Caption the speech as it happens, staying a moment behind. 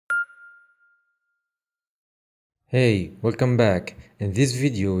Hey, welcome back. In this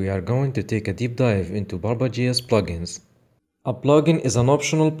video, we are going to take a deep dive into Barba.js plugins. A plugin is an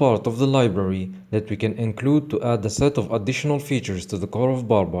optional part of the library that we can include to add a set of additional features to the core of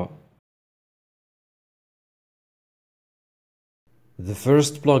Barba. The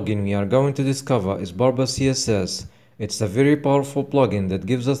first plugin we are going to discover is Barba CSS. It's a very powerful plugin that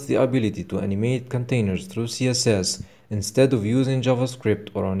gives us the ability to animate containers through CSS instead of using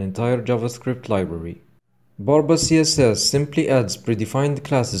JavaScript or an entire JavaScript library. Barbar CSS simply adds predefined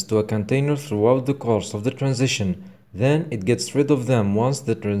classes to a container throughout the course of the transition, then it gets rid of them once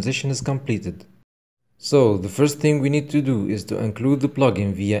the transition is completed. So, the first thing we need to do is to include the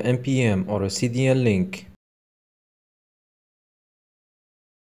plugin via npm or a CDN link.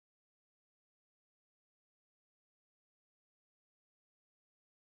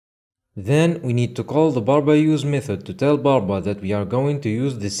 Then we need to call the Barba use method to tell Barba that we are going to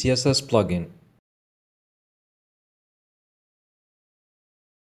use the CSS plugin.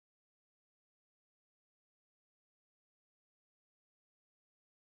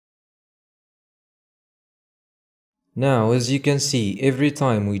 Now, as you can see, every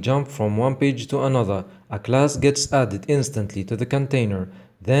time we jump from one page to another, a class gets added instantly to the container,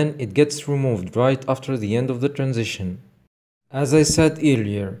 then it gets removed right after the end of the transition. As I said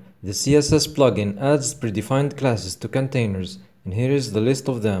earlier, the CSS plugin adds predefined classes to containers, and here is the list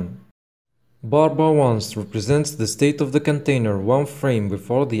of them. Barbar Once represents the state of the container one frame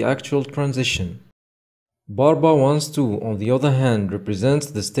before the actual transition. Barbar Once 2, on the other hand, represents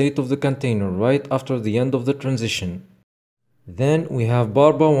the state of the container right after the end of the transition. Then we have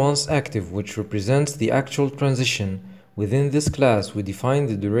Barbar Once Active, which represents the actual transition. Within this class, we define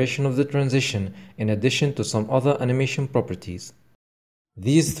the duration of the transition in addition to some other animation properties.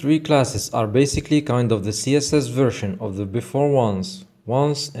 These three classes are basically kind of the CSS version of the before once,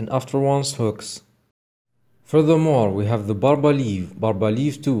 and after once hooks. Furthermore, we have the Barba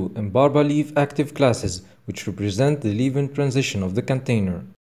Leave 2, and Barba Leave Active classes, which represent the leave-in transition of the container.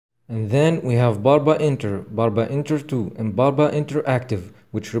 And then we have Barba Enter 2, and Barba Enter Active,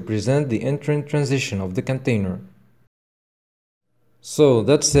 which represent the entering transition of the container. So,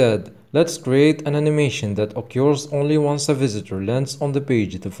 that said, let's create an animation that occurs only once a visitor lands on the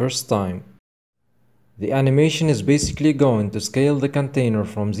page the first time. The animation is basically going to scale the container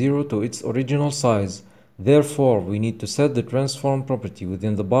from 0 to its original size. Therefore, we need to set the transform property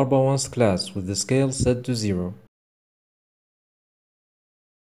within the Barba Once class with the scale set to 0.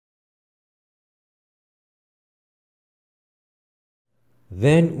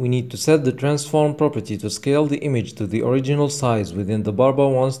 Then we need to set the transform property to scale the image to the original size within the Barba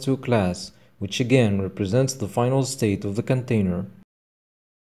Once 2 class, which again represents the final state of the container.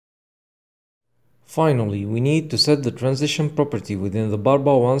 Finally, we need to set the transition property within the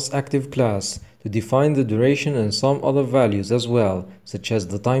Barba Once active class to define the duration and some other values as well, such as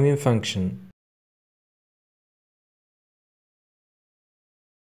the timing function.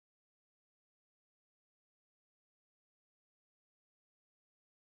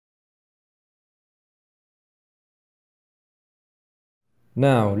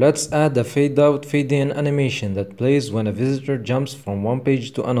 Now, let's add a fade-out, fade-in animation that plays when a visitor jumps from one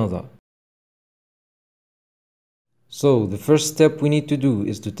page to another. So, the first step we need to do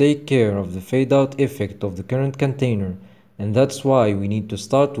is to take care of the fade-out effect of the current container, and that's why we need to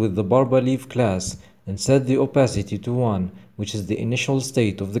start with the Barba Leave class and set the opacity to 1, which is the initial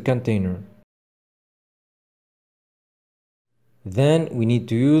state of the container. Then, we need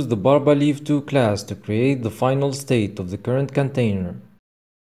to use the Barba Leave 2 class to create the final state of the current container.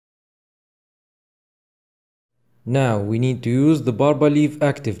 Now, we need to use the Barba Leave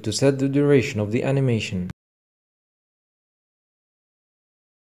active to set the duration of the animation.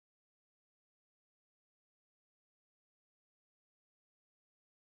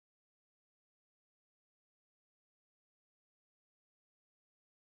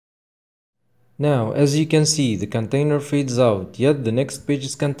 Now, as you can see, the container fades out, yet the next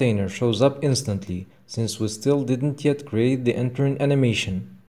page's container shows up instantly, since we still didn't yet create the entering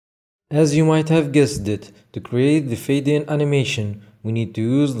animation. As you might have guessed it, to create the fade-in animation, we need to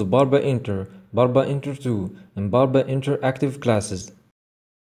use the Barba Enter 2, and Barba Enter active classes.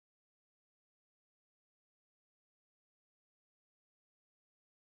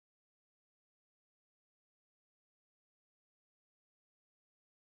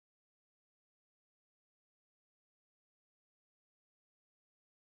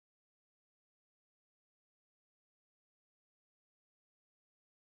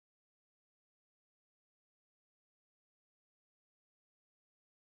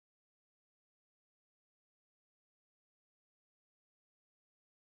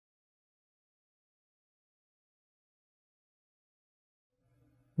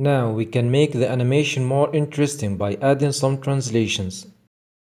 Now we can make the animation more interesting by adding some translations.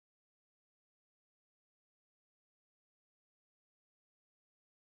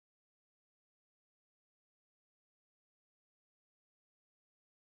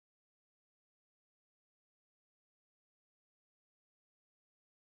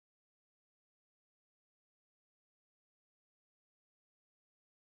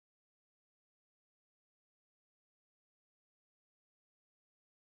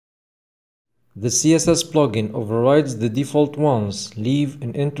 The CSS plugin overrides the default ones, leave,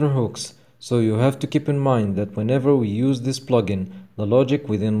 and enter hooks, so you have to keep in mind that whenever we use this plugin, the logic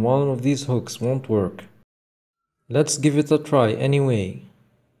within one of these hooks won't work. Let's give it a try anyway.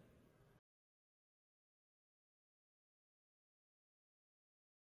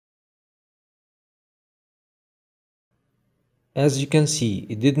 As you can see,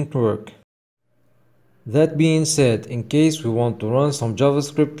 it didn't work. That being said, in case we want to run some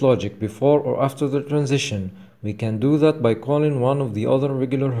JavaScript logic before or after the transition, we can do that by calling one of the other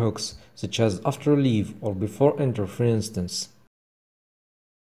regular hooks, such as after leave or before enter, for instance.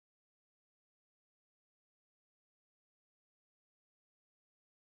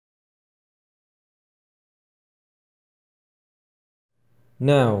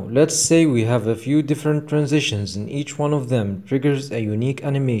 Now, let's say we have a few different transitions and each one of them triggers a unique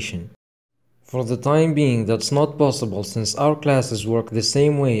animation. For the time being, that's not possible since our classes work the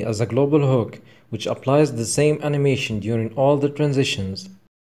same way as a global hook, which applies the same animation during all the transitions.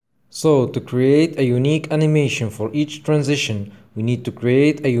 So, to create a unique animation for each transition, we need to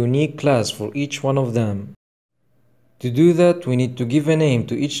create a unique class for each one of them. To do that, we need to give a name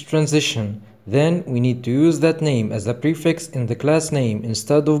to each transition. Then, we need to use that name as a prefix in the class name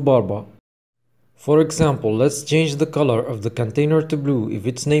instead of Barba. For example, let's change the color of the container to blue if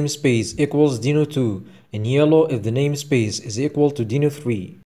its namespace equals Dino2 and yellow if the namespace is equal to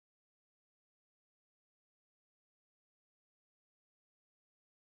Dino3.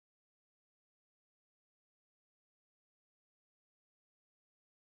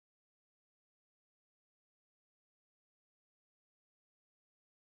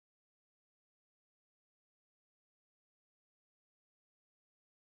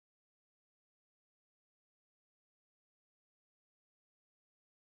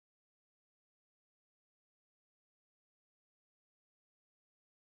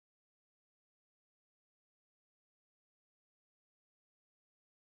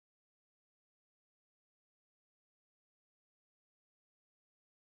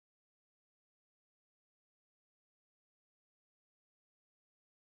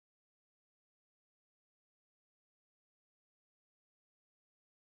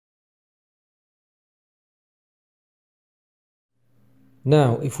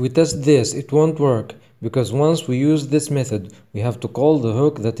 Now, if we test this, it won't work, because once we use this method, we have to call the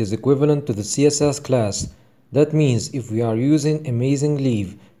hook that is equivalent to the CSS class. That means if we are using amazing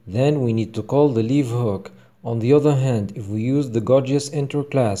leave, then we need to call the leave hook. On the other hand, if we use the gorgeous enter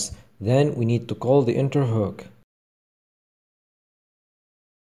class, then we need to call the enter hook.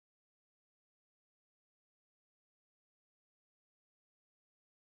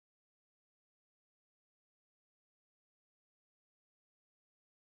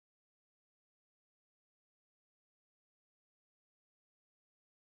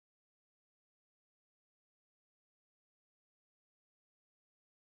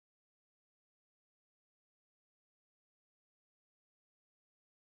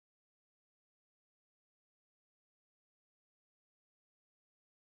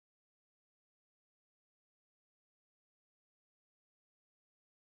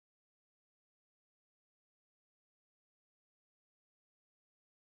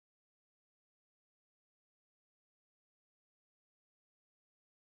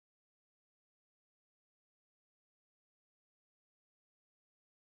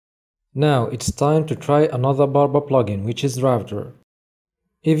 Now it's time to try another Barba plugin, which is Router.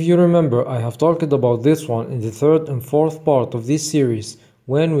 If you remember, I have talked about this one in the third and fourth part of this series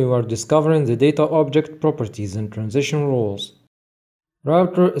when we were discovering the data object properties and transition rules.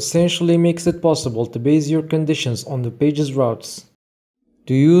 Router essentially makes it possible to base your conditions on the page's routes.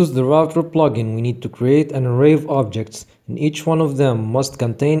 To use the Router plugin, we need to create an array of objects, and each one of them must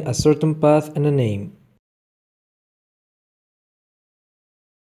contain a certain path and a name.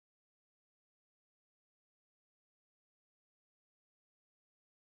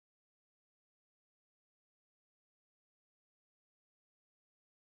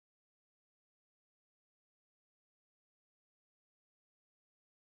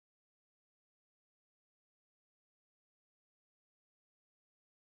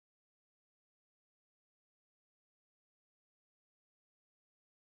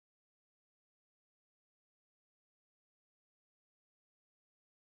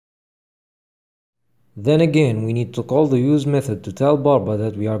 Then again, we need to call the use method to tell Barba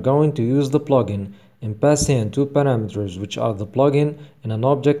that we are going to use the plugin and pass in two parameters, which are the plugin and an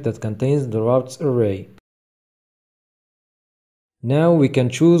object that contains the routes array. Now we can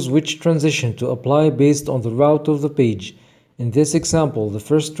choose which transition to apply based on the route of the page. In this example, the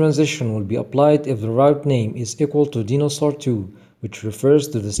first transition will be applied if the route name is equal to dinosaur2, which refers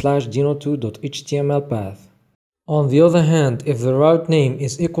to the /dino2.html path. On the other hand, if the route name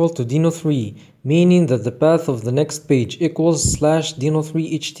is equal to dino3, meaning that the path of the next page equals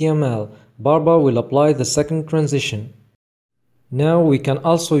 /dino3html, Barba will apply the second transition. Now we can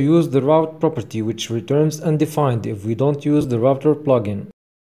also use the route property, which returns undefined if we don't use the router plugin.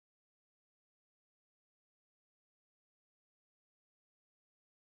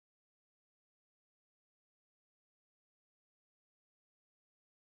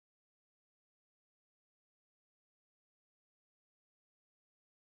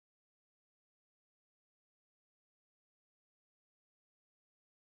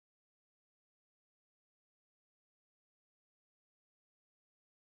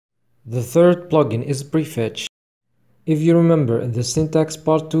 The third plugin is Prefetch. If you remember in the syntax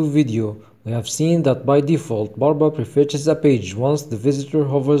part 2 video, we have seen that by default Barba prefetches a page once the visitor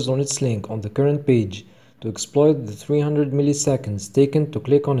hovers on its link on the current page to exploit the 300 milliseconds taken to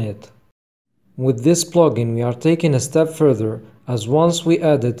click on it. With this plugin we are taking a step further, as once we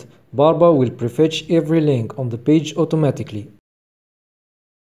add it, Barba will prefetch every link on the page automatically.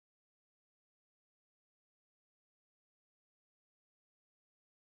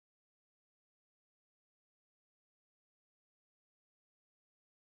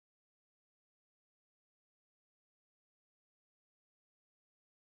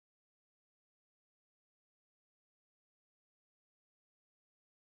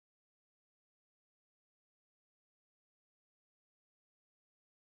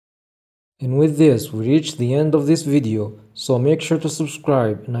 And with this we reach the end of this video, so make sure to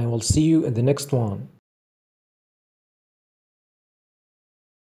subscribe and I will see you in the next one.